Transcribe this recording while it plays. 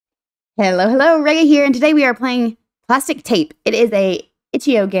Hello, hello, Rega here, and today we are playing Plastic Tape. It is a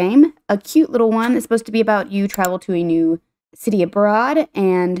itch.io game, a cute little one that's supposed to be about you travel to a new city abroad,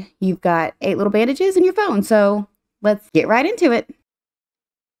 and you've got 8 little bandages in your phone, so let's get right into it.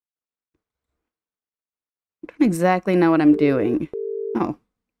 I don't exactly know what I'm doing. Oh.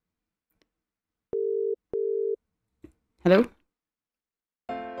 Hello?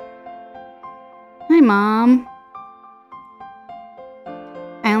 Hi, Mom.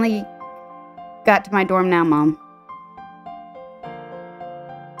 I only got to my dorm now, Mom.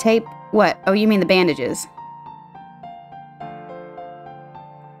 Tape? What? Oh, you mean the bandages.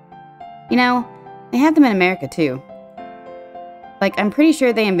 You know, they have them in America, too. Like, I'm pretty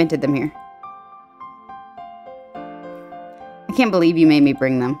sure they invented them here. I can't believe you made me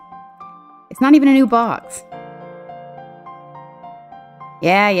bring them. It's not even a new box.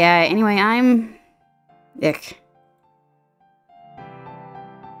 Yeah, anyway, Ick.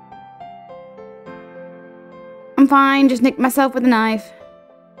 I'm fine, just nicked myself with a knife.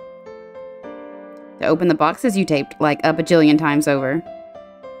 To open the boxes you taped like a bajillion times over.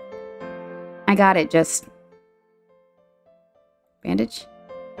 I got it, just... Bandage?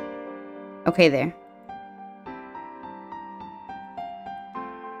 Okay, there.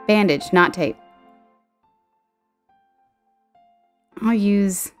 Bandage, not tape. I'll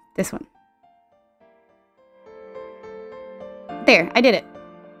use this one. There, I did it.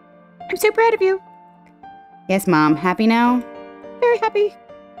 I'm so proud of you. Yes, Mom. Happy now? Very happy.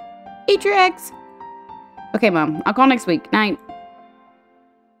 Eat your eggs. Okay, Mom. I'll call next week. Night.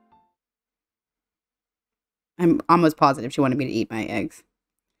 I'm almost positive she wanted me to eat my eggs.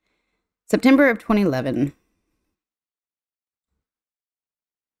 September of 2011.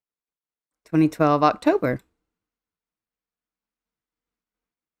 2012, October.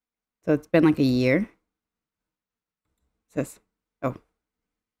 So it's been like a year. What's this? Oh.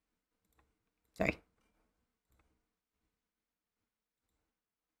 Sorry.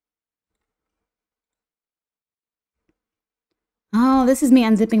 Oh, this is me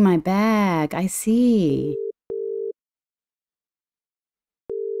unzipping my bag. I see.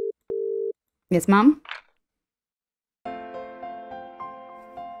 Yes, Mom?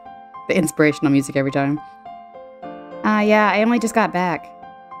 The inspirational music every time. Yeah, I only just got back.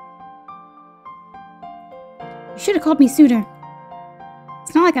 You should have called me sooner.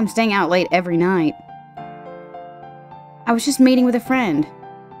 It's not like I'm staying out late every night. I was just meeting with a friend.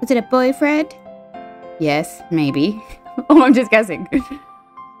 Was it a boyfriend? Yes, maybe. Oh, I'm just guessing.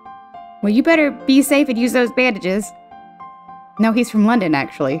 Well, you better be safe and use those bandages. No, he's from London,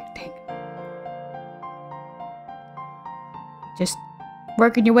 actually. Dang. Just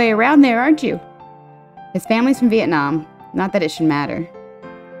working your way around there, aren't you? His family's from Vietnam. Not that it should matter.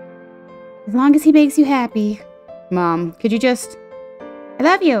 As long as he makes you happy. Mom, could you just... I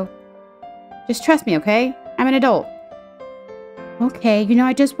love you. Just trust me, okay? I'm an adult. Okay, you know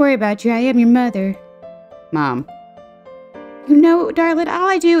I just worry about you. I am your mother. Mom. You know, darling, all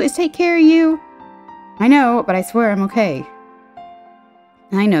I do is take care of you. I know, but I swear I'm okay.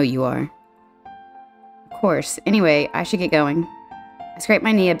 I know you are. Of course. Anyway, I should get going. I scraped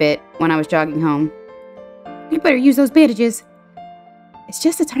my knee a bit when I was jogging home. You better use those bandages. It's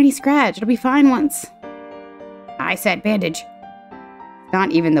just a tiny scratch. It'll be fine once. I said bandage.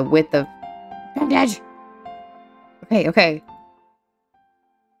 Not even the width of... Bandage! Okay.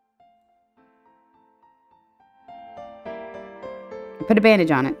 Put a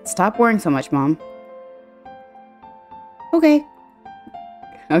bandage on it. Stop worrying so much, Mom. Okay.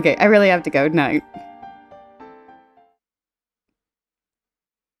 Okay, I really have to go. Night.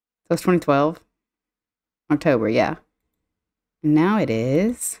 So it's 2012? October, yeah. And now it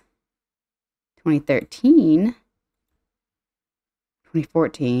is 2013.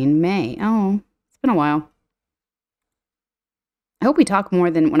 2014, May. Oh, it's been a while. I hope we talk more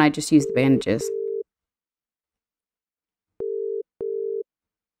than when I just use the bandages.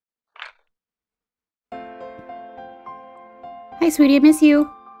 Hi, sweetie, I miss you.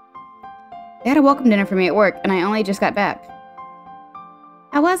 They had a welcome dinner for me at work, and I only just got back.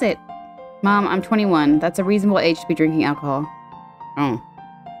 How was it? Mom, I'm 21. That's a reasonable age to be drinking alcohol. Oh.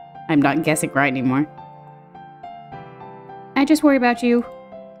 I'm not guessing right anymore. I just worry about you.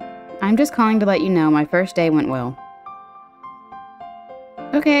 I'm just calling to let you know my first day went well.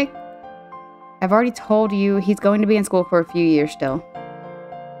 Okay. I've already told you he's going to be in school for a few years still.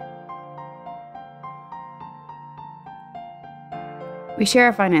 We share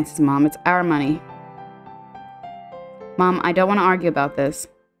our finances, Mom. It's our money. Mom, I don't want to argue about this.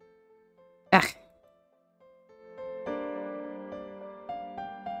 Ugh.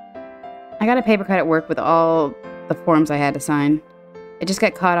 I got a paper cut at work with all the forms I had to sign. It just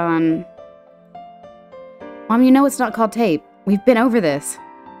got caught on... Mom, you know it's not called tape. We've been over this.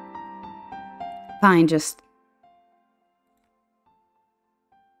 Fine, just...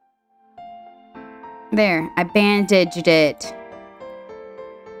 There, I bandaged it.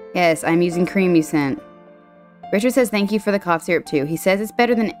 Yes, I'm using cream you sent. Richard says thank you for the cough syrup too. He says it's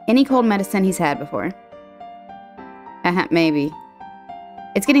better than any cold medicine he's had before. Haha, maybe.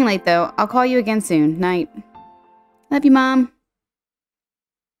 It's getting late though. I'll call you again soon. Night. Love you, Mom.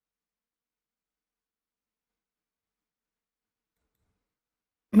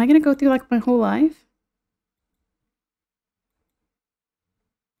 Am I gonna go through like my whole life?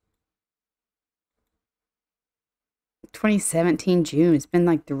 ...2017 June. It's been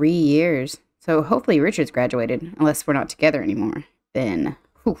like 3 years. So hopefully Richard's graduated. Unless we're not together anymore. Then...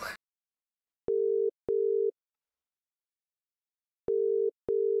 Whew.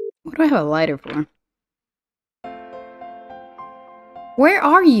 What do I have a lighter for? Where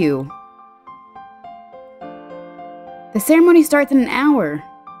are you? The ceremony starts in an hour.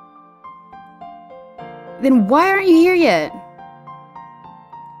 Then why aren't you here yet?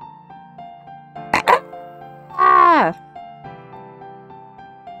 Ah!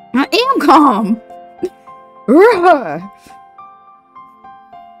 I am calm.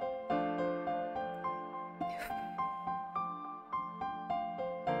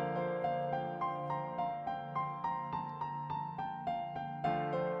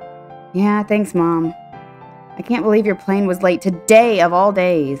 Yeah, thanks, Mom. I can't believe your plane was late today of all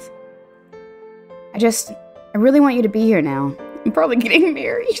days. I really want you to be here now. I'm probably getting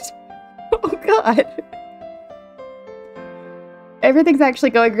married. Oh, God. Everything's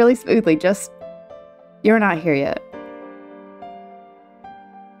actually going really smoothly, just... You're not here yet.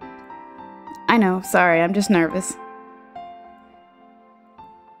 I know, sorry, I'm just nervous.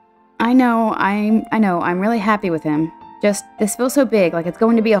 I know, I'm really happy with him. Just, this feels so big, like it's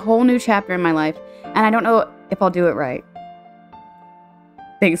going to be a whole new chapter in my life, and I don't know if I'll do it right.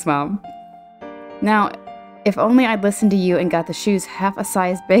 Thanks, Mom. Now, if only I'd listened to you and got the shoes half a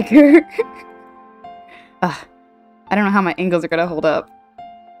size bigger. I don't know how my ankles are gonna hold up.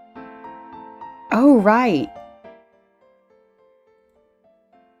 Oh, right.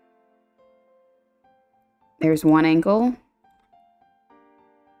 There's one ankle.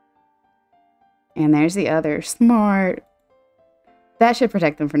 And there's the other. Smart. That should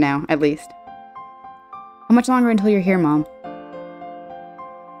protect them for now, at least. How much longer until you're here, Mom?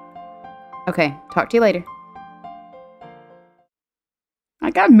 Okay, talk to you later.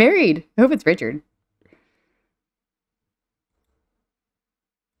 I got married. I hope it's Richard.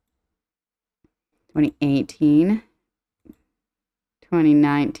 ...2018...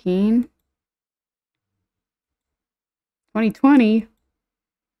 ...2019... ...2020...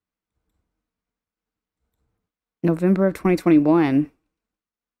 ...November of 2021...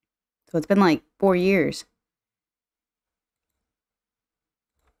 ...so it's been like 4 years.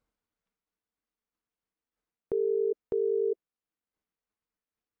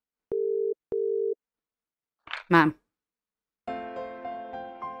 Mom.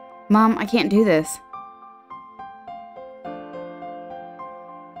 Mom, I can't do this.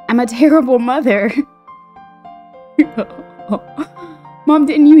 I'm a terrible mother. Mom,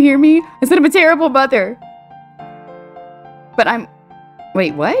 didn't you hear me? I said I'm a terrible mother. But I'm...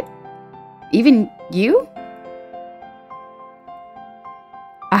 Wait, what? Even you?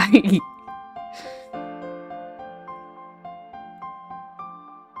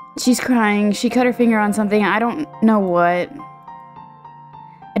 She's crying. She cut her finger on something. I don't know what.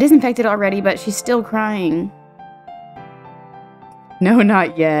 I disinfected already, but she's still crying. No,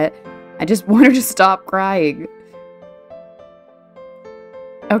 not yet. I just want her to stop crying.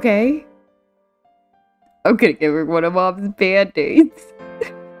 Okay. I'm gonna give her one of Mom's Band-Aids.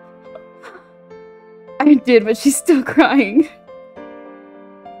 I did, but she's still crying.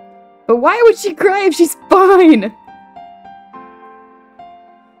 But why would she cry if she's fine?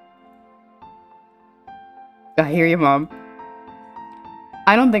 I hear you, Mom.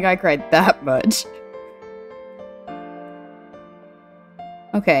 I don't think I cried that much.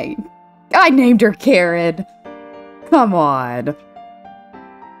 Okay. I named her Karen. Come on.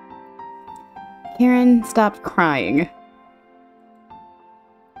 Karen stopped crying.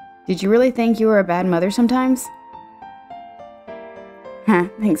 Did you really think you were a bad mother sometimes? Huh,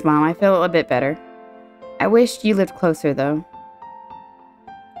 thanks, Mom. I feel a bit better. I wished you lived closer, though.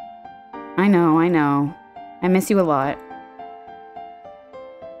 I know, I know. I miss you a lot.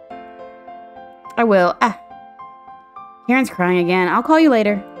 I will. Karen's crying again. I'll call you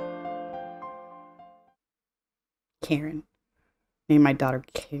later. Karen. Name my daughter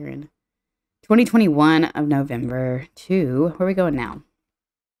Karen. 2021 of November to... Where are we going now?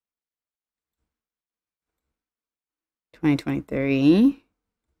 2023,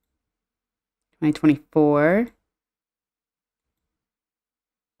 2024,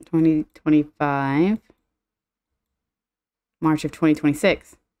 2025, March of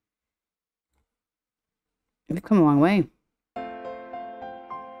 2026. We've come a long way. Do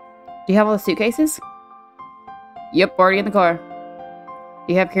you have all the suitcases? Yep, already in the car.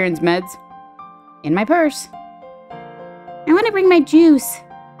 Do you have Kieran's meds? In my purse. I want to bring my juice.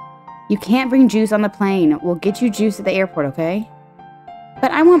 You can't bring juice on the plane. We'll get you juice at the airport, okay?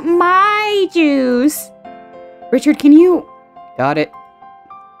 But I want my juice. Richard, can you... Got it.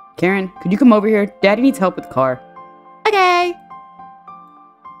 Karen, could you come over here? Daddy needs help with the car. Okay.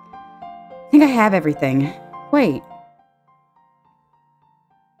 I think I have everything. Wait.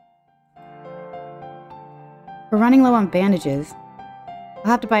 We're running low on bandages.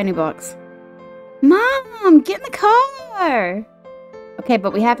 I'll have to buy a new box. Mom, get in the car! Okay,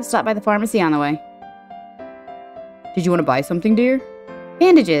 but we have to stop by the pharmacy on the way. Did you want to buy something, dear?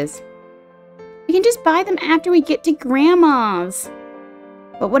 Bandages. We can just buy them after we get to Grandma's.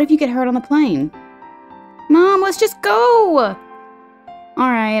 But what if you get hurt on the plane? Mom, let's just go!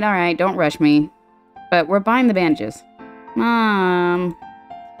 Alright, don't rush me. But we're buying the bandages. Mom.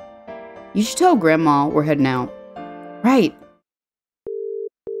 You should tell Grandma we're heading out. Right.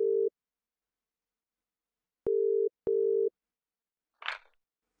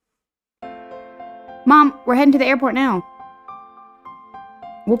 Mom, we're heading to the airport now.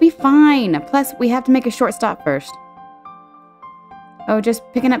 We'll be fine. Plus, we have to make a short stop first. Oh, just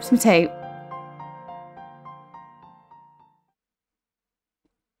picking up some tape.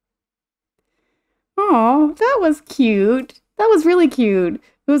 Oh, that was cute. That was really cute.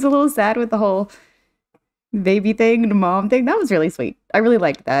 It was a little sad with the whole baby thing and mom thing. That was really sweet. I really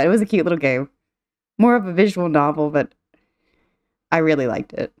liked that. It was a cute little game. More of a visual novel, but I really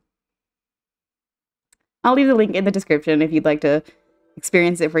liked it. I'll leave the link in the description if you'd like to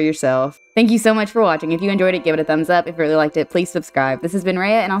experience it for yourself. Thank you so much for watching. If you enjoyed it, give it a thumbs up. If you really liked it, please subscribe. This has been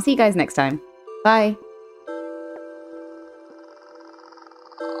Rhea, and I'll see you guys next time. Bye.